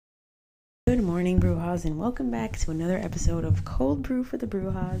Good morning, Brujas, and welcome back to another episode of Cold Brew for the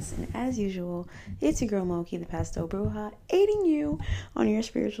Brujas. And as usual, it's your girl Moki, the Pasto Bruja, aiding you on your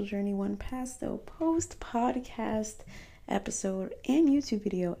spiritual journey one Pasto post podcast episode and YouTube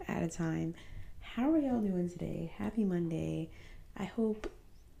video at a time. How are y'all doing today? Happy Monday. I hope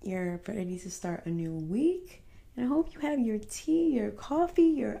you're ready to start a new week. And I hope you have your tea, your coffee,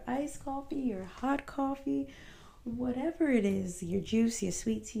 your iced coffee, your hot coffee, whatever it is, your juice, your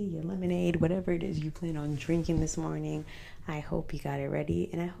sweet tea, your lemonade, whatever it is you plan on drinking this morning. I hope you got it ready,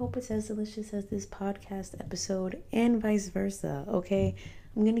 and I hope it's as delicious as this podcast episode and vice versa, okay?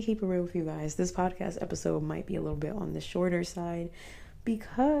 I'm going to keep it real with you guys. This podcast episode might be a little bit on the shorter side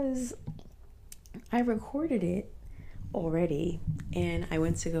because I recorded it already and I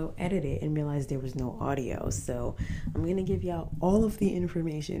went to go edit it and realized there was no audio. So I'm going to give y'all all of the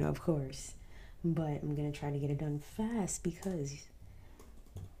information, of course. But I'm going to try to get it done fast because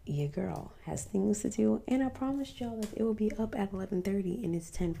your girl has things to do. And I promised y'all that it will be up at 11:30 and it's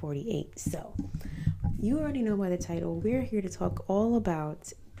 10:48. So you already know by the title, we're here to talk all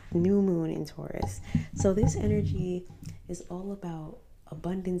about new moon in Taurus. So this energy is all about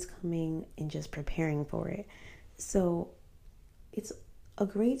abundance coming and just preparing for it. So it's a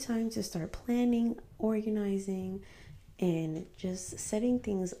great time to start planning, organizing, and just setting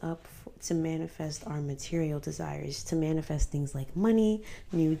things up to manifest our material desires, to manifest things like money,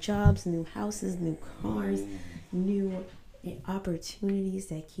 new jobs, new houses, new cars, new opportunities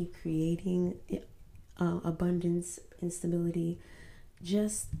that keep creating abundance and stability.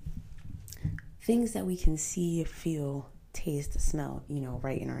 Just things that we can see, feel, taste, smell,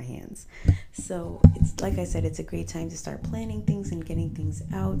 right in our hands. So it's like I said, it's a great time to start planning things and getting things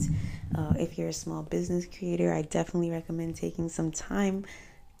out. If you're a small business creator, I definitely recommend taking some time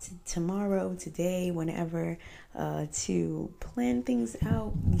tomorrow, today, whenever, to plan things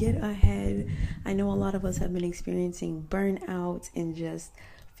out, get ahead. I know a lot of us have been experiencing burnout and just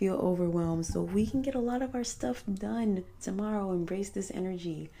feel overwhelmed. So we can get a lot of our stuff done tomorrow. Embrace this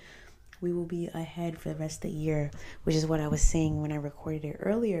energy. We will be ahead for the rest of the year, which is what I was saying when I recorded it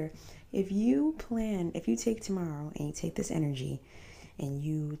earlier. If you take tomorrow and you take this energy and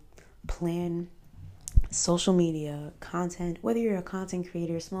you plan social media content, whether you're a content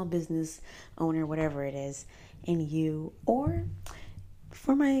creator, small business owner, whatever it is, or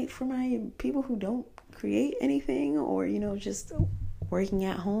for my people who don't create anything, or just working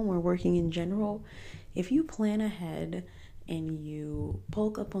at home or working in general, if you plan ahead and you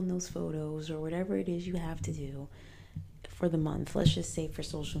bulk up on those photos or whatever it is you have to do for the month, let's just say for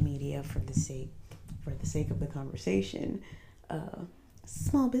social media, for the sake of the conversation,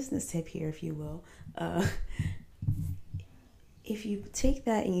 small business tip here, if you will. If you take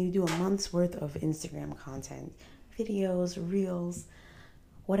that and you do a month's worth of Instagram content, videos, reels,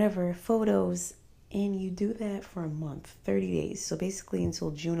 whatever, photos, and you do that for a month, 30 days, so basically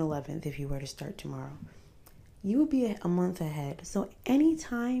until June 11th, if you were to start tomorrow, you would be a month ahead. So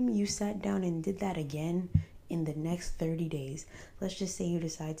anytime you sat down and did that again in the next 30 days, let's just say you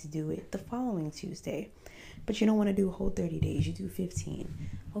decide to do it the following Tuesday, but you don't want to do a whole 30 days, you do 15.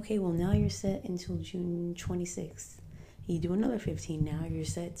 Okay, well now you're set until June 26th. You do another 15, now you're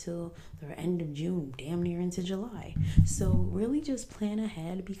set till the end of June, damn near into July. So really just plan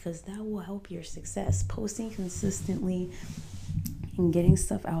ahead, because that will help your success. Posting consistently and getting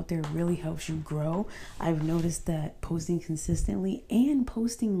stuff out there really helps you grow. I've noticed that posting consistently and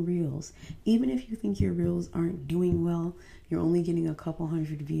posting reels, even if you think your reels aren't doing well, you're only getting a couple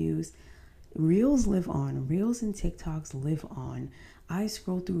hundred views, reels live on. Reels and TikToks live on. I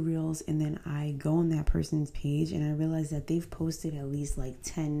scroll through reels and then I go on that person's page and I realize that they've posted at least like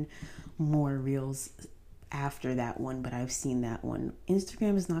 10 more reels after that one, but I've seen that one.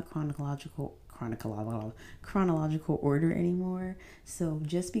 Instagram is not chronological order anymore. So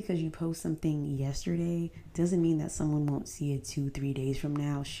just because you post something yesterday doesn't mean that someone won't see it 2-3 days from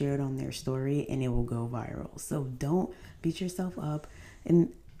now, share it on their story, and it will go viral. So don't beat yourself up.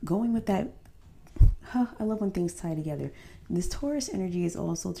 And going with that, I love when things tie together. This Taurus energy is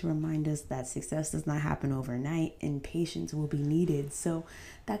also to remind us that success does not happen overnight and patience will be needed. So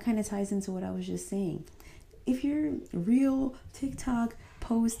that kind of ties into what I was just saying. If your reel, TikTok,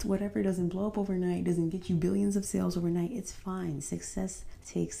 post, whatever, doesn't blow up overnight, doesn't get you billions of sales overnight, it's fine. Success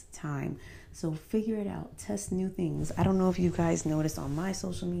takes time. So figure it out. Test new things. I don't know if you guys noticed on my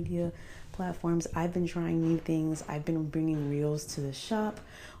social media platforms, I've been trying new things. I've been bringing reels to the shop.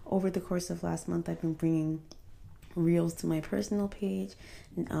 Over the course of last month, I've been bringing reels to my personal page.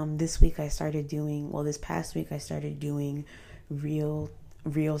 This past week, I started doing reel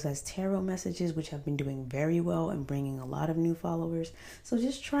reels as tarot messages, which have been doing very well and bringing a lot of new followers. So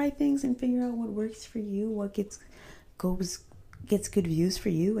just try things and figure out what works for you, what gets good views for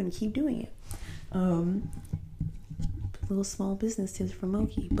you, and keep doing it. Little small business tips from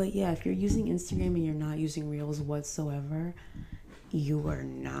Moki. But yeah, if you're using Instagram and you're not using reels whatsoever, you're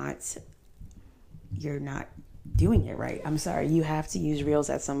not doing it right. I'm sorry. You have to use reels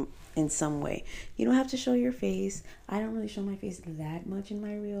in some way. You don't have to show your face. I don't really show my face that much in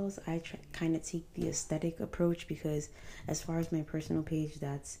my reels. I kind of take the aesthetic approach, because as far as my personal page,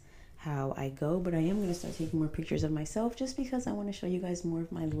 that's how I go. But I am going to start taking more pictures of myself, just because I want to show you guys more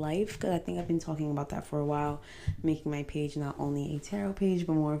of my life, because I think I've been talking about that for a while, making my page not only a tarot page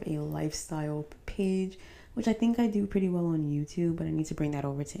but more of a lifestyle page, which I think I do pretty well on YouTube, but I need to bring that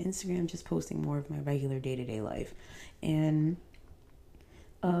over to Instagram, just posting more of my regular day-to-day life. And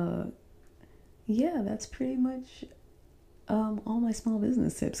yeah, that's pretty much all my small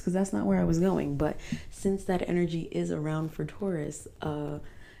business tips, because that's not where I was going. But since that energy is around for Taurus,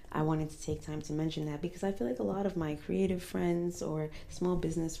 I wanted to take time to mention that, because I feel like a lot of my creative friends or small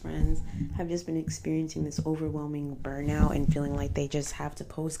business friends have just been experiencing this overwhelming burnout and feeling like they just have to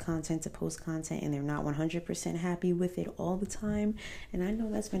post content and they're not 100% happy with it all the time. And I know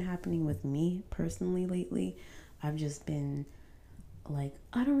that's been happening with me personally lately. I've just been like,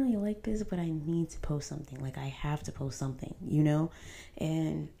 I don't really like this, but I need to post something. Like, I have to post something,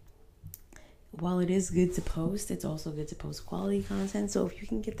 And while it is good to post, it's also good to post quality content. So if you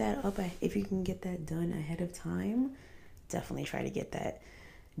can get that done ahead of time, definitely try to get that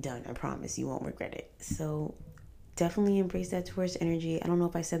done. I promise you won't regret it. So definitely embrace that Taurus energy. I don't know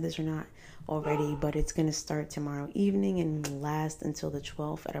if I said this or not already, but it's going to start tomorrow evening and last until the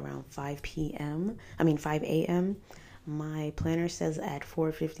 12th at around 5 a.m. My planner says at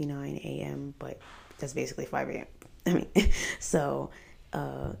 4:59 a.m., but that's basically 5 a.m. So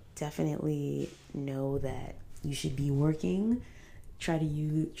definitely know that you should be working. Try to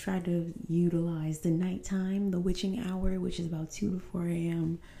utilize the nighttime, the witching hour, which is about 2 to 4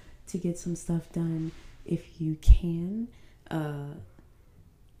 a.m. to get some stuff done if you can. I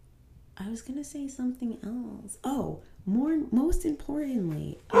was gonna say something else. Most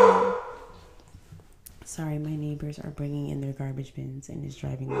importantly, sorry, my neighbors are bringing in their garbage bins and it's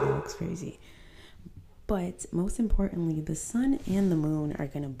driving the dogs crazy. But most importantly, the sun and the moon are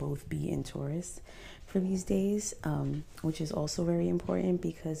going to both be in Taurus for these days, which is also very important,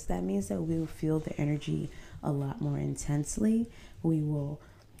 because that means that we will feel the energy a lot more intensely. And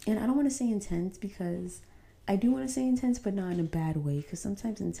I don't want to say intense, because I do want to say intense, but not in a bad way, because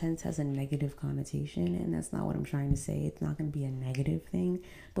sometimes intense has a negative connotation, and that's not what I'm trying to say. It's not going to be a negative thing,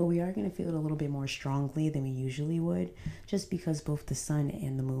 but we are going to feel it a little bit more strongly than we usually would, just because both the sun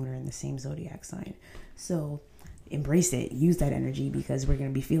and the moon are in the same zodiac sign. So embrace it, use that energy, because we're going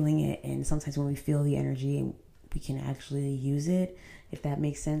to be feeling it. And sometimes when we feel the energy, we can actually use it, if that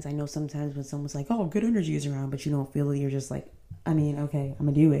makes sense. I know sometimes when someone's like, oh, good energy is around, but you don't feel it, you're just like, okay, I'm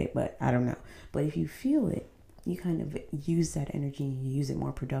gonna do it, but I don't know. But if you feel it, you kind of use that energy and you use it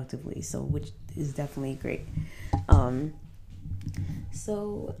more productively, so which is definitely great.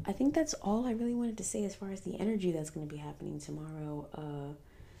 So I think that's all I really wanted to say as far as the energy that's going to be happening tomorrow.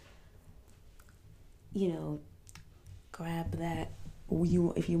 Grab that.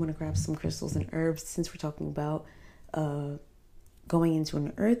 If you want to grab some crystals and herbs, since we're talking about going into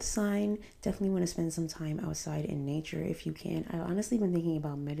an earth sign, definitely want to spend some time outside in nature if you can. I've honestly been thinking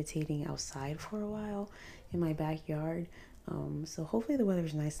about meditating outside for a while in my backyard. So hopefully the weather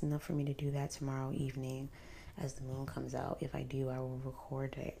is nice enough for me to do that tomorrow evening as the moon comes out. If I do, I will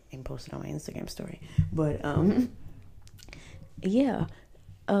record it and post it on my Instagram story. But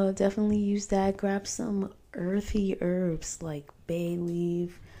definitely use that. Grab some earthy herbs like bay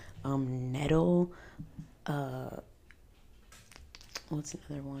leaf, nettle, what's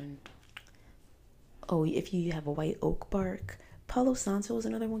another one? Oh, if you have a white oak bark, Palo Santo is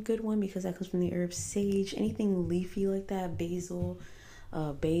another good one, because that comes from the herb sage. Anything leafy like that, basil,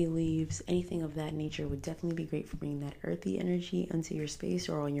 bay leaves, anything of that nature would definitely be great for bringing that earthy energy into your space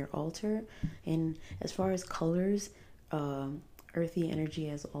or on your altar. And as far as colors, earthy energy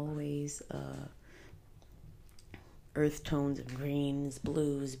as always, earth tones of greens,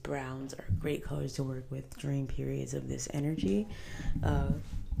 blues, browns are great colors to work with during periods of this energy.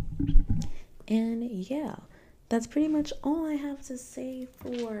 And yeah, that's pretty much all I have to say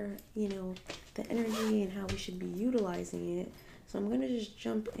for, the energy and how we should be utilizing it. So I'm going to just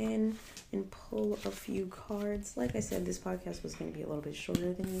jump in and pull a few cards. Like I said, this podcast was going to be a little bit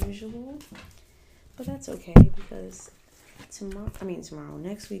shorter than usual, but that's okay, because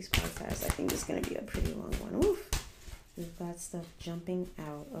next week's podcast, I think, is going to be a pretty long one. Oof. We've got stuff jumping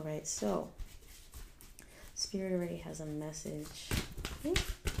out. All right, so Spirit already has a message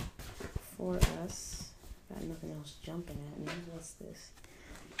for us. Got nothing else jumping at me. What's this?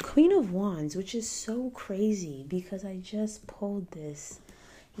 Queen of Wands, which is so crazy because I just pulled this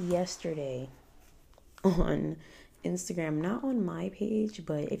yesterday on Instagram, not on my page,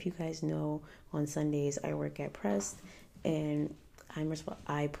 but if you guys know, on Sundays I work at Pressed, and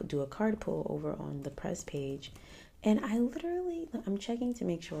I do a card pull over on the Press page, and I'm checking to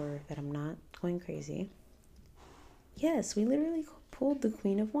make sure that I'm not going crazy. Yes, we literally pulled the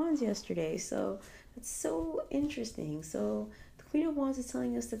Queen of Wands yesterday, so that's so interesting. So the Queen of Wands is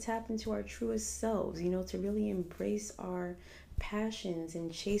telling us to tap into our truest selves, to really embrace our passions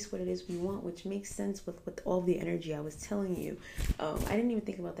and chase what it is we want, which makes sense with all the energy I was telling you. I didn't even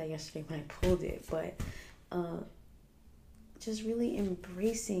think about that yesterday when I pulled it, but just really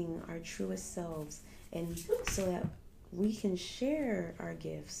embracing our truest selves, and so that we can share our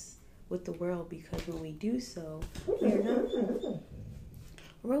gifts with the world, because when we do so, we are not...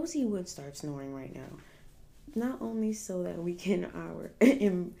 Rosie would start snoring right now. Not only so that we can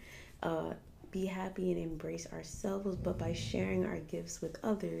be happy and embrace ourselves, but by sharing our gifts with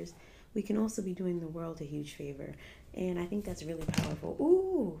others, we can also be doing the world a huge favor. And I think that's really powerful.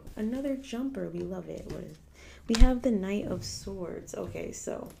 Ooh, another jumper. We love it. We have the Knight of Swords. Okay,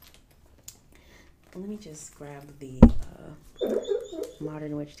 so let me just grab the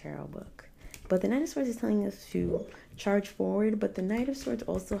Modern Witch Tarot book. But the Knight of Swords is telling us to charge forward, but the Knight of Swords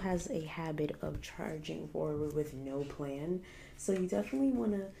also has a habit of charging forward with no plan. So you definitely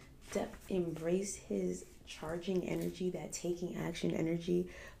want to embrace his charging energy, that taking action energy,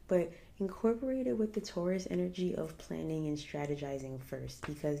 but incorporate it with the Taurus energy of planning and strategizing first,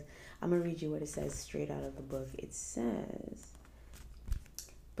 because I'm going to read you what it says straight out of the book. It says,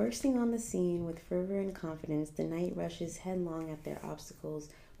 bursting on the scene with fervor and confidence, the knight rushes headlong at their obstacles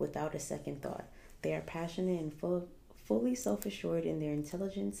without a second thought. They are passionate and fully self-assured in their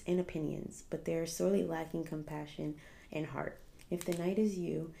intelligence and opinions, but they are sorely lacking compassion and heart. If the knight is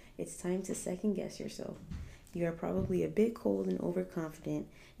you, it's time to second guess yourself. You are probably a bit cold and overconfident,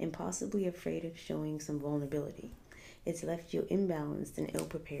 and possibly afraid of showing some vulnerability. It's left you imbalanced and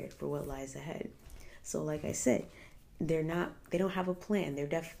ill-prepared for what lies ahead. So like I said, they don't have a plan. They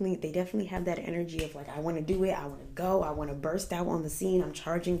definitely have that energy of like, I want to do it, I want to go, I want to burst out on the scene, I'm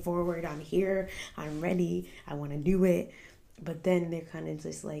charging forward, I'm here, I'm ready, I want to do it. But then they're kind of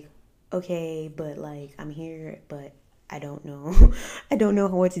just like, okay, but like, I'm here, but I don't know. I don't know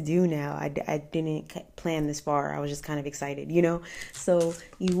what to do now. I didn't plan this far. I was just kind of excited, So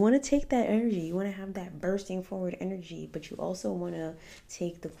you want to take that energy. You want to have that bursting forward energy, but you also want to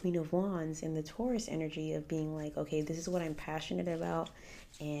take the Queen of Wands and the Taurus energy of being like, okay, this is what I'm passionate about,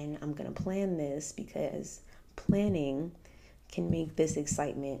 and I'm going to plan this, because planning can make this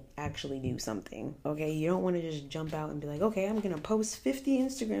excitement actually do something. Okay, you don't want to just jump out and be like, okay, I'm gonna post 50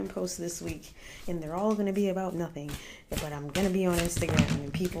 Instagram posts this week and they're all gonna be about nothing, but I'm gonna be on Instagram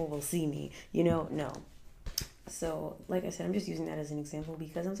and people will see me. No. So like I said, I'm just using that as an example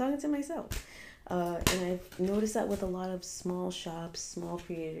because I'm talking to myself, and I've noticed that with a lot of small shops, small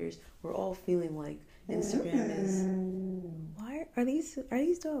creators, we're all feeling like Instagram is... Why are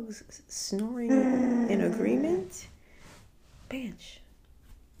these dogs snoring in agreement?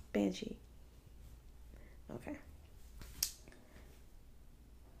 Banshee.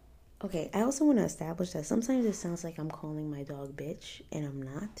 Okay, I also want to establish that sometimes it sounds like I'm calling my dog bitch, and I'm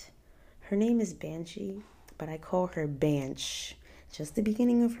not. Her name is Banshee, but I call her Bansh. Just the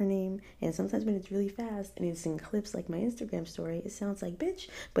beginning of her name, and sometimes when it's really fast and it's in clips like my Instagram story, it sounds like bitch,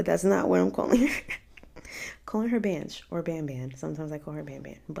 but that's not what I'm calling her. Calling her Bansh or Ban. Sometimes I call her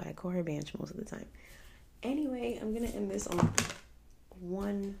Ban, but I call her Bansh most of the time. Anyway, I'm going to end this on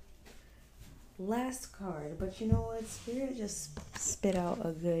one last card. But you know what? Spirit just spit out a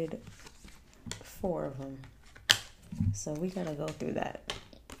good 4 of them. So we got to go through that.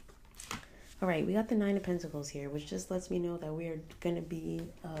 All right, we got the 9 of Pentacles here, which just lets me know that we are going to be...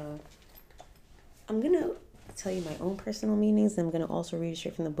 I'm going to tell you my own personal meanings. And I'm going to also read it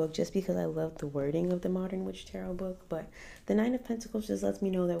straight from the book just because I love the wording of the Modern Witch Tarot book. But the 9 of Pentacles just lets me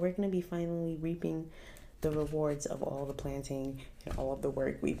know that we're going to be finally reaping the rewards of all the planting and all of the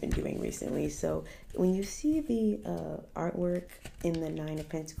work we've been doing recently. So when you see the artwork in the 9 of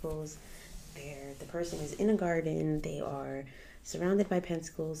Pentacles, the person is in a garden. They are surrounded by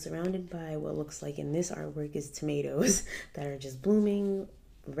pentacles, surrounded by what looks like in this artwork is tomatoes that are just blooming,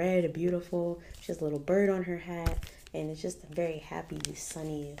 red, beautiful. She has a little bird on her hat, and it's just a very happy,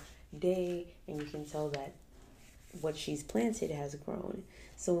 sunny day, and you can tell that what she's planted has grown.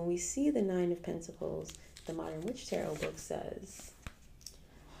 So when we see the 9 of Pentacles, the Modern Witch Tarot book says,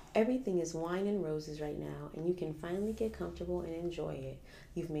 everything is wine and roses right now, and you can finally get comfortable and enjoy it.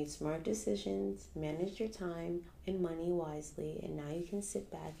 You've made smart decisions, managed your time and money wisely, and now you can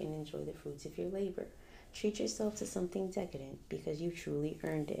sit back and enjoy the fruits of your labor. Treat yourself to something decadent because you truly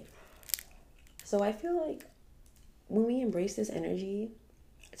earned it. So I feel like when we embrace this energy,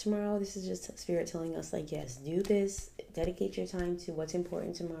 tomorrow, this is just Spirit telling us, like, yes, do this, dedicate your time to what's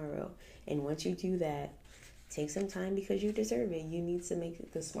important tomorrow. And once you do that, take some time because you deserve it. You need to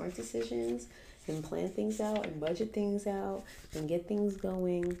make the smart decisions and plan things out and budget things out and get things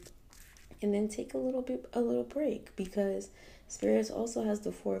going. And then take a little break, because Spirit also has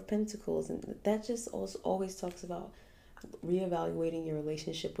the Four of Pentacles, and that just also always talks about reevaluating your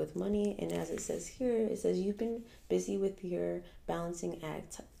relationship with money. And as it says here, it says you've been busy with your balancing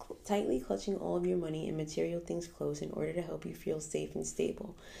act, tightly clutching all of your money and material things close in order to help you feel safe and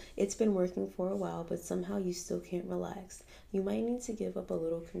stable. It's been working for a while, but somehow you still can't relax. You might need to give up a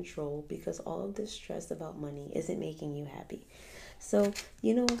little control because all of this stress about money isn't making you happy. So,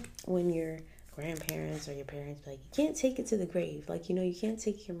 when your grandparents or your parents like, you can't take it to the grave, like, you can't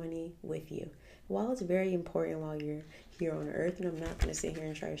take your money with you. While it's very important while you're here on earth, and I'm not going to sit here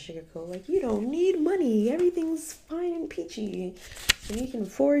and try to sugarcoat, like, you don't need money, everything's fine and peachy, and you can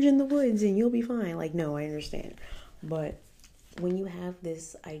forage in the woods and you'll be fine. Like, no, I understand. But when you have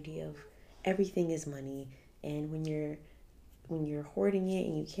this idea of everything is money, and when you're hoarding it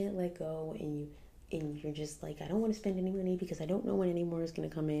and you can't let go, and you're just like, I don't want to spend any money because I don't know when any more is going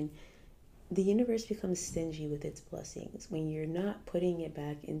to come in, the universe becomes stingy with its blessings. When you're not putting it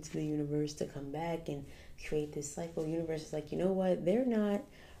back into the universe to come back and create this cycle, the universe is like, you know what? They're not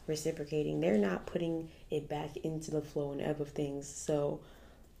reciprocating. They're not putting it back into the flow and ebb of things. So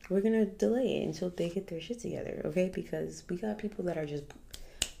we're going to delay it until they get their shit together, okay? Because we got people that are just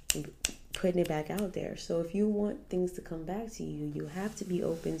putting it back out there. So if you want things to come back to you, you have to be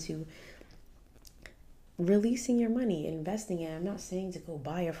open to releasing your money, investing it. I'm not saying to go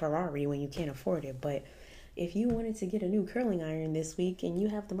buy a Ferrari when you can't afford it, but if you wanted to get a new curling iron this week and you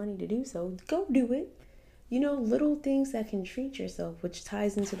have the money to do so, go do it. Little things that can treat yourself, which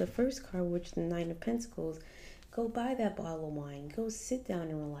ties into the first card, which is the Nine of Pentacles. Go buy that bottle of wine. Go sit down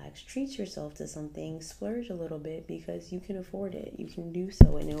and relax. Treat yourself to something. Splurge a little bit because you can afford it. You can do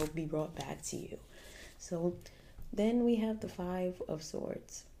so and it will be brought back to you. So then we have the Five of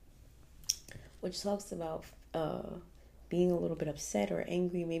Swords, which talks about being a little bit upset or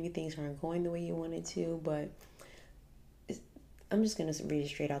angry. Maybe things aren't going the way you wanted to, but I'm just going to read it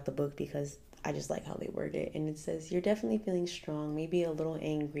straight out the book because I just like how they word it. And it says, you're definitely feeling strong, maybe a little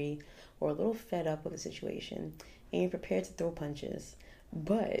angry or a little fed up with the situation, and you're prepared to throw punches.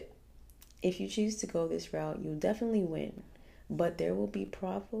 But if you choose to go this route, you'll definitely win. But there will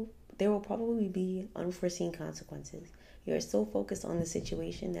probably be unforeseen consequences. You are so focused on the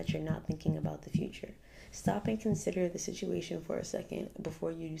situation that you're not thinking about the future. Stop and consider the situation for a second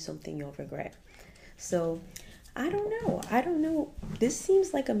before you do something you'll regret. So, I don't know. This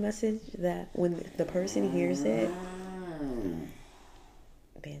seems like a message that when the person hears it,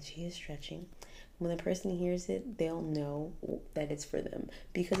 Banshee is stretching. When the person hears it, they'll know that it's for them,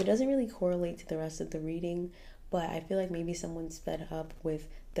 because it doesn't really correlate to the rest of the reading. But I feel like maybe someone's fed up with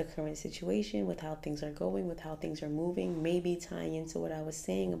the current situation, with how things are going, with how things are moving, maybe tying into what I was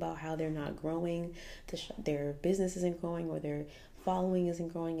saying about how they're not growing, their business isn't growing, or their following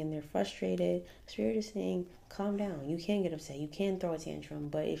isn't growing, and they're frustrated. Spirit is saying, calm down. You can get upset. You can throw a tantrum.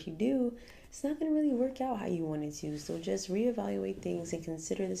 But if you do, it's not going to really work out how you want it to. So just reevaluate things and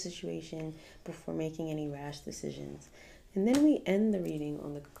consider the situation before making any rash decisions. And then we end the reading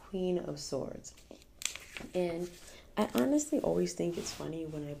on the Queen of Swords. And I honestly always think it's funny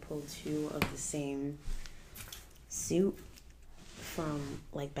when I pull two of the same suit from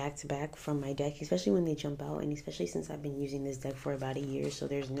like back to back from my deck, especially when they jump out, and especially since I've been using this deck for about a year, so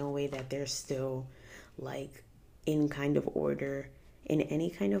there's no way that they're still like in kind of order, in any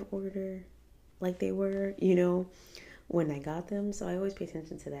kind of order like they were, when I got them. So I always pay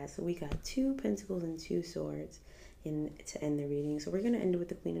attention to that. So we got 2 Pentacles and 2 Swords to end the reading. So we're going to end with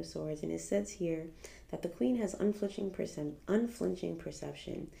the Queen of Swords, and it says here that the Queen has unflinching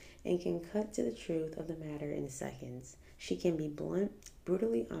perception and can cut to the truth of the matter in seconds. She can be blunt,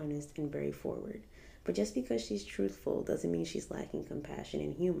 brutally honest, and very forward. But just because she's truthful doesn't mean she's lacking compassion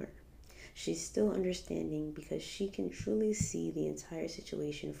and humor. She's still understanding because she can truly see the entire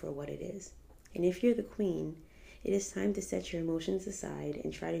situation for what it is. And if you're the Queen, it is time to set your emotions aside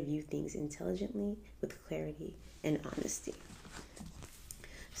and try to view things intelligently, with clarity and honesty.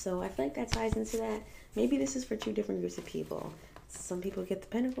 So I feel like that ties into that. Maybe this is for 2 different groups of people. Some people get the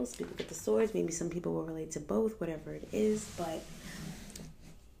pentacles, some people get the swords. Maybe some people will relate to both, whatever it is. But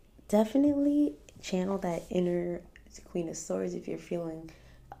definitely channel that inner Queen of Swords if you're feeling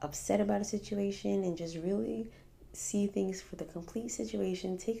upset about a situation, and just really see things for the complete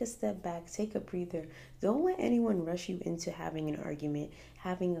situation. Take a step back, take a breather. Don't let anyone rush you into having an argument,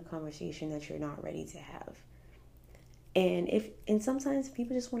 having a conversation that you're not ready to have. And sometimes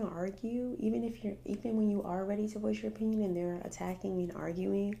people just want to argue, even when you are ready to voice your opinion and they're attacking and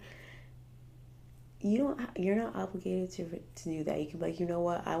arguing. You're not obligated to do that. You can be like, you know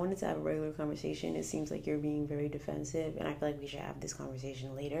what, I wanted to have a regular conversation. It seems like you're being very defensive, and I feel like we should have this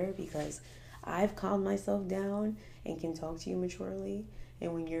conversation later because I've calmed myself down and can talk to you maturely.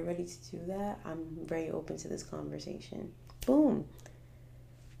 And when you're ready to do that, I'm very open to this conversation. Boom.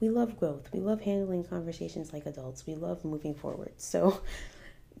 We love growth. We love handling conversations like adults. We love moving forward. So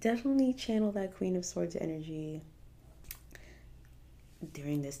definitely channel that Queen of Swords energy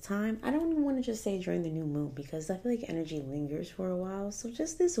during this time. I don't even want to just say during the new moon, because I feel like energy lingers for a while. So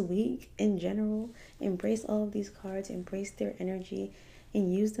just this week in general, embrace all of these cards, embrace their energy,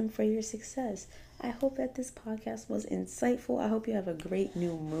 and use them for your success. I hope that this podcast was insightful. I hope you have a great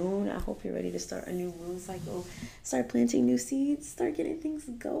new moon. I hope you're ready to start a new moon cycle, start planting new seeds, start getting things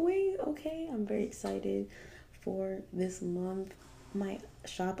going. Okay, I'm very excited for this month. My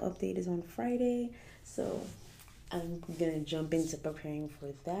shop update is on Friday, so I'm going to jump into preparing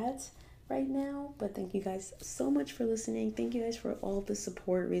for that right now. But thank you guys so much for listening. Thank you guys for all the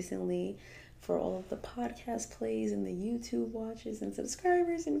support recently, for all of the podcast plays and the YouTube watches and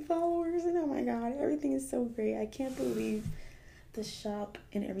subscribers and followers. And oh my God, everything is so great. I can't believe the shop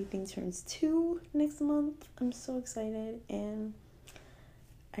and everything turns 2 next month. I'm so excited, and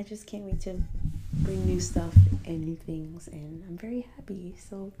I just can't wait to bring new stuff and new things, and I'm very happy.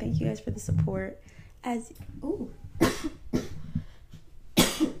 So thank you guys for the support.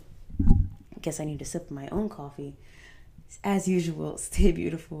 Guess I need to sip my own coffee. As usual, stay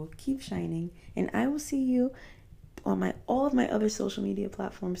beautiful, keep shining, and I will see you on all of my other social media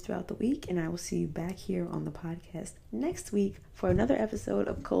platforms throughout the week, and I will see you back here on the podcast next week for another episode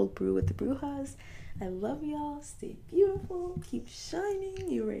of Cold Brew with the Brujas. I love y'all. Stay beautiful. Keep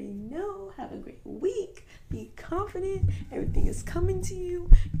shining. You already know. Have a great week. Be confident. Everything is coming to you.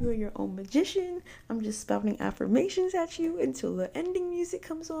 You are your own magician. I'm just spouting affirmations at you until the ending music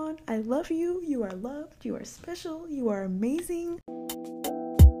comes on. I love you. You are loved. You are special. You are amazing.